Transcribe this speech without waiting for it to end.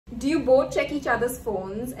Do you both check each other's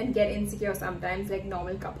phones and get insecure sometimes like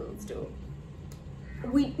normal couples do?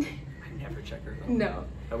 I never check her phone. No.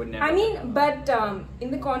 I would never. I mean, but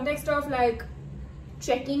in the context of like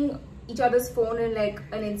checking each other's phone in like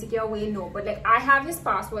an insecure way, no. But like I have his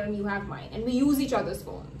password and you have mine, and we use each other's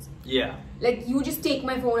phones. Yeah. Like you just take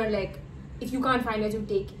my phone and like if you can't find it, you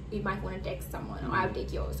take my phone and text someone, or I'll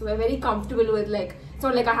take yours. So we're very comfortable with like. It's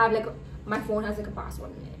not like I have like my phone has like a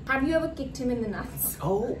password in it. Have you ever kicked him in the nuts?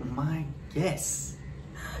 Oh my, yes.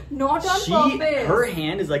 Not on purpose. Her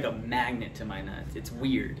hand is like a magnet to my nuts. It's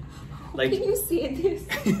weird. Like, can you say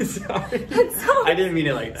this? Sorry. That I didn't mean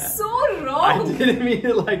it like that. So wrong. I didn't mean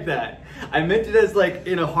it like that. I meant it as like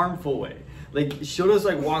in a harmful way. Like she'll just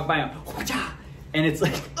like walk by and it's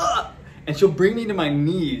like, ugh! And she'll bring me to my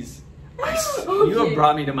knees. Okay. You have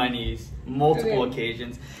brought me to my knees multiple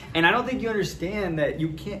occasions. And I don't think you understand that you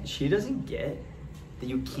can't, she doesn't get that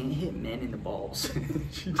you can't hit men in the balls.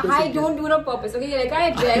 I don't do it on purpose, okay? Like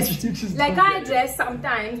I address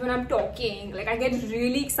sometimes when I'm talking, like I get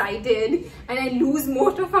really excited and I lose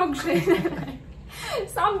motor function.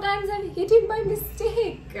 Sometimes I hit him by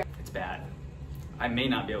mistake. It's bad. I may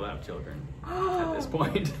not be able to have children at this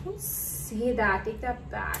point. Don't say that, take that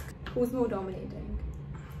back. Who's more dominating?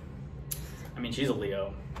 I mean, she's a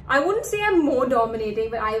Leo. I wouldn't say I'm more dominating,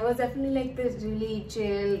 but I was definitely like this really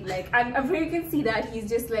chill, like I'm sure you can see that he's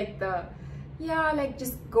just like the, yeah, like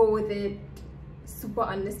just go with it, super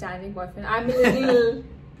understanding boyfriend. I'm a little,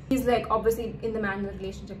 he's like obviously in the man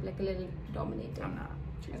relationship, like a little dominating. I'm not.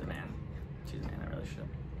 She's a man. She's a man in a relationship.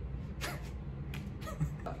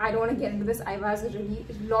 I don't want to get into this. Ivor has really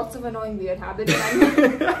lots of annoying weird habits.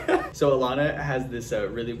 So Alanna has this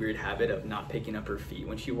really weird habit of not picking up her feet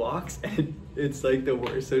when she walks, and it's like the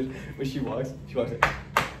worst. So when she walks like...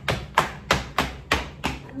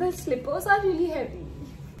 The slippers are really heavy.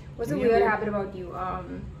 What's a weird habit about you?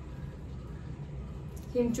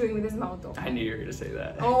 Him chewing with his mouth open. I knew you were gonna say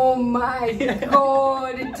that. Oh my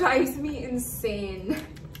god, it drives me insane.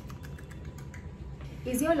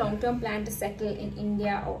 Is your long-term plan to settle in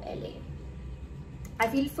India or LA? I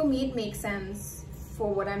feel for me it makes sense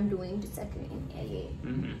for what I'm doing to settle in LA.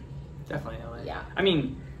 Mm-hmm. Definitely LA. Yeah. I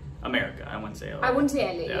mean, America. I wouldn't say LA. I wouldn't say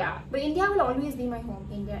LA, yeah. But India will always be my home.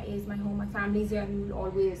 India is my home. My family's here and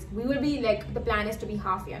we will be like, the plan is to be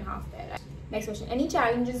half here and half there. Right? Next question. Any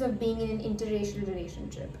challenges of being in an interracial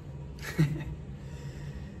relationship?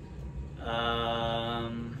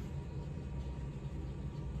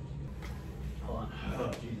 Oh,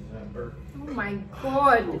 Jesus, that burp. Oh my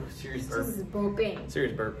god. Ooh, serious burp. This is burping.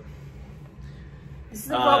 Serious burp. This is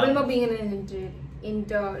the problem of being in an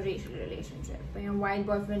interracial relationship. When your white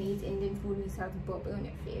boyfriend eats Indian food and he starts burping on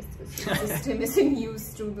your face because your system isn't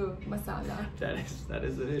used to the masala. That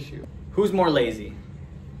is an issue. Who's more lazy?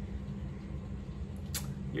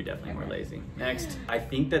 You're definitely more lazy. Next, I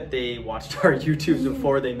think that they watched our YouTubes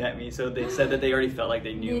before they met me, so they said that they already felt like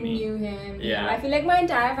they knew me. They knew him. Yeah. I feel like my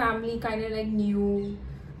entire family kind of like knew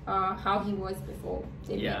how he was before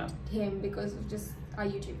they met him because of just our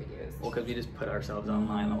YouTube videos. Well, because we just put ourselves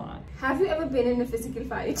online a lot. Have you ever been in a physical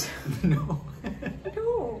fight? No.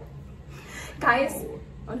 No. Guys,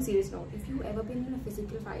 on a serious note, if you've ever been in a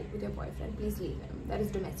physical fight with your boyfriend, please leave him. That is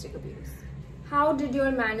domestic abuse. How did you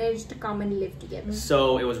all manage to come and live together?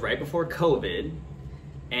 So it was right before COVID,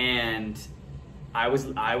 and I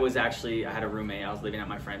had a roommate. I was living at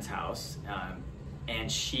my friend's house, and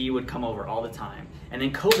she would come over all the time. And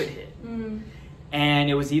then COVID hit, and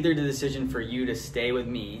it was either the decision for you to stay with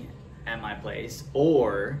me at my place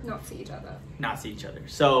or not see each other. Not see each other.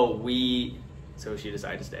 So she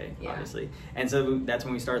decided to stay, obviously. And so that's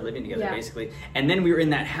when we started living together, basically. And then we were in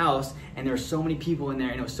that house, and there were so many people in there,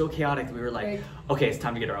 and it was so chaotic that we were like, okay, it's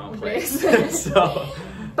time to get our own place.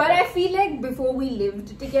 But I feel like before we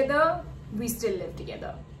lived together, we still lived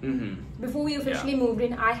together. Before we officially moved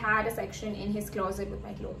in, I had a section in his closet with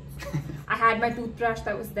my clothes. I had my toothbrush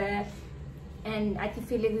that was there, and I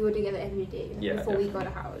feel like we were together every day before we got a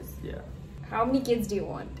house. Yeah. How many kids do you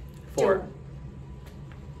want? 4. 2.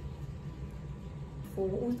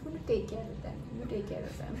 Who's going to take care of them? You take care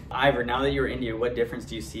of them. Ivor, now that you're in India, what difference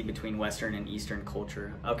do you see between Western and Eastern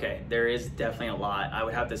culture? Okay, there is definitely a lot. I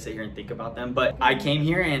would have to sit here and think about them, but I came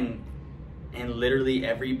here and literally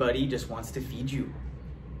everybody just wants to feed you.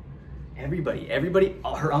 Everybody,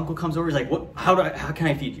 her uncle comes over, he's like, "What? How can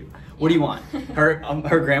I feed you? What do you want?"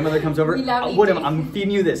 Her grandmother comes over, I'm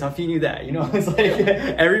feeding you this, I'm feeding you that. You know, it's like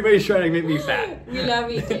everybody's trying to make me fat. We love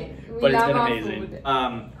eating. But it's been amazing.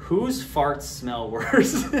 Whose farts smell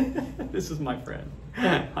worse? This is my friend.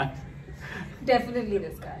 Definitely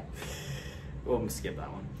this guy. We'll skip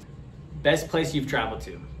that one. Best place you've traveled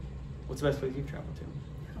to? What's the best place you've traveled to?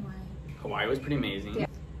 Hawaii. Hawaii was pretty amazing. Yeah.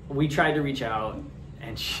 We tried to reach out,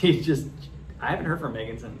 and she just, I haven't heard from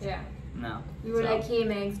Megan since. Yeah. No. We were like, hey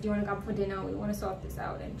Megs, do you want to come for dinner? We want to sort this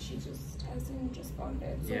out. And she just hasn't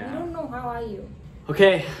responded. So Yeah. we don't know, how are you?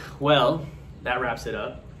 Okay, well, that wraps it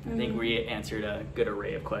up. I think we answered a good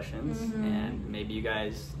array of questions, and maybe you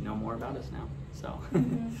guys know more about us now. So,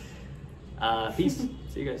 peace.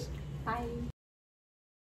 See you guys. Bye.